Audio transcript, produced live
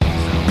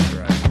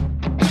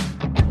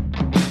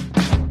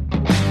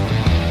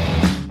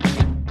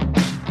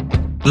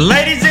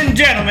Ladies and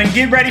gentlemen,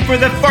 get ready for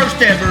the first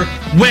ever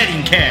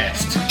wedding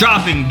cast,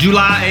 dropping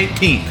July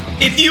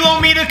 18th. If you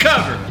want me to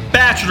cover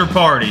bachelor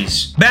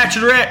parties,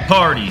 bachelorette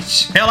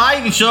parties, hell, I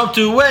even show up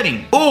to a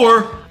wedding,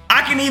 or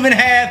I can even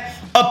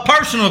have a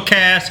personal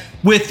cast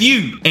with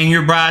you and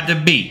your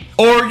bride-to-be,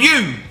 or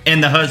you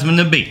and the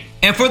husband-to-be.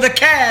 And for the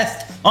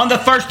cast on the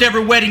first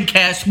ever wedding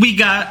cast, we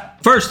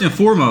got, first and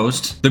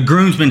foremost, the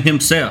groomsman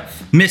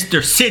himself,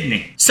 Mr.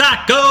 Sidney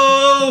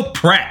Psycho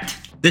Pratt.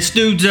 This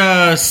dude's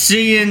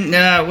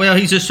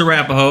he's just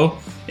Arapaho.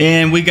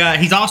 And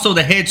he's also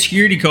the head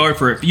security guard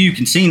for a few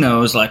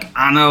casinos. Like,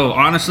 I know,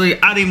 honestly,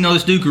 I didn't even know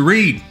this dude could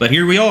read, but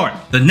here we are.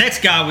 The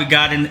next guy we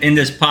got in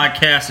this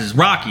podcast is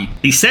Rocky.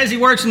 He says he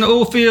works in the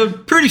oil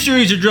field. Pretty sure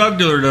he's a drug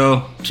dealer,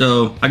 though.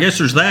 So I guess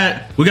there's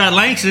that. We got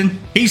Langston.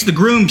 He's the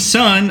groom's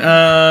son.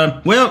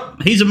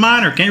 He's a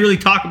minor. Can't really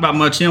talk about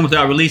much him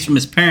without release from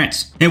his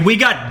parents. And we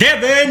got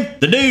Devin,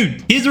 the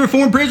dude. He's a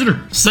reformed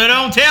prisoner. So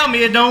don't tell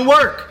me it don't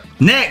work.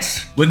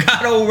 Next, we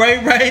got old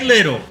Ray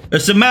Little.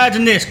 Let's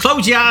imagine this.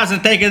 Close your eyes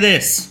and think of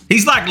this.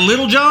 He's like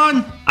Little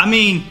John. I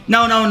mean,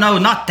 no,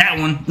 not that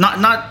one.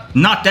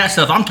 Not that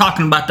stuff. I'm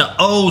talking about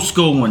the old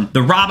school one.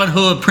 The Robin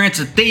Hood, Prince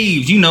of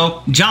Thieves,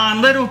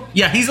 John Little.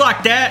 Yeah, he's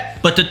like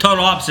that, but the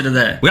total opposite of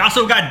that. We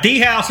also got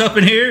D-House up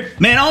in here.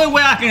 Man, the only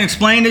way I can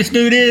explain this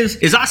dude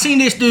is I seen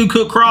this dude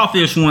cook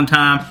crawfish one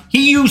time.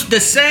 He used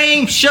the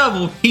same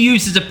shovel he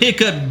uses to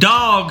pick up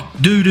dog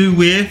doo-doo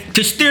with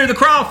to steer the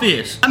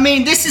crawfish. I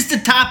mean, this is the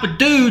type of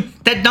dude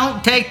that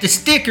don't take the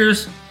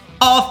stickers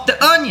off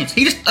the onions.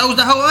 He just throws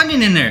the whole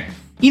onion in there.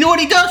 You know what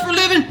he does for a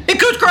living? He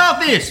cooks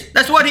crawfish.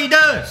 That's what he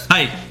does.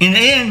 Hey, in the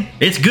end,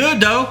 it's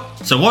good though.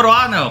 So what do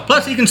I know?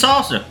 Plus he can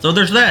salsa. So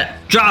there's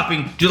that.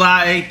 Dropping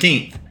July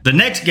 18th. The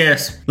next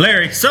guest,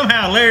 Larry.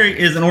 Somehow Larry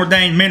is an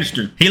ordained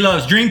minister. He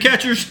loves dream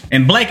catchers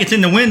and blankets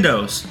in the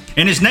windows.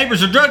 And his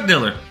neighbor's a drug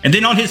dealer. And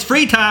then on his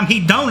free time,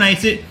 he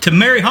donates it to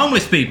marry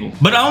homeless people.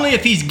 But only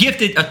if he's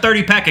gifted a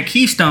 30-pack of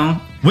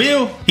Keystone.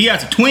 He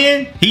has a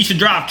twin. He should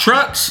drive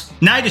trucks.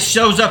 Now he just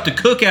shows up to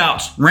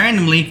cookouts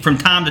randomly from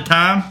time to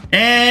time.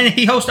 And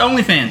he hosts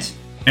OnlyFans.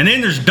 And then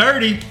there's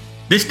Dirty.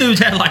 This dude's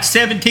had like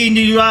 17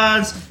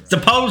 DUIs.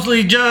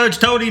 Supposedly, judge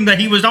told him that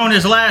he was on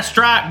his last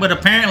strike, but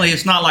apparently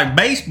it's not like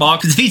baseball,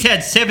 because if he's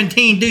had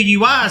 17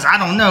 DUIs, I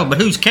don't know, but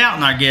who's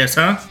counting, I guess,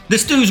 huh?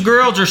 This dude's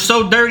girls are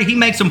so dirty, he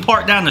makes them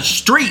park down the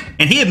street,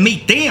 and he'd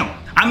meet them.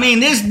 I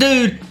mean, this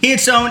dude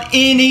hits on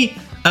any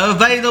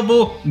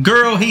available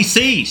girl he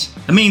sees.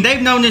 I mean,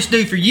 they've known this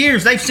dude for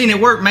years. They've seen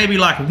it work maybe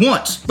like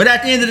once. But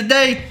at the end of the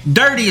day,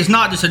 Dirty is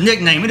not just a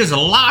nickname. It is a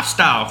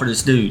lifestyle for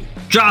this dude.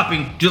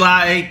 Dropping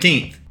July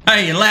 18th.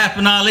 Hey, and last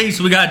but not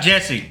least, we got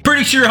Jesse.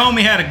 Pretty sure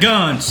homie had a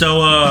gun, so,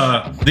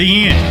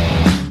 the end.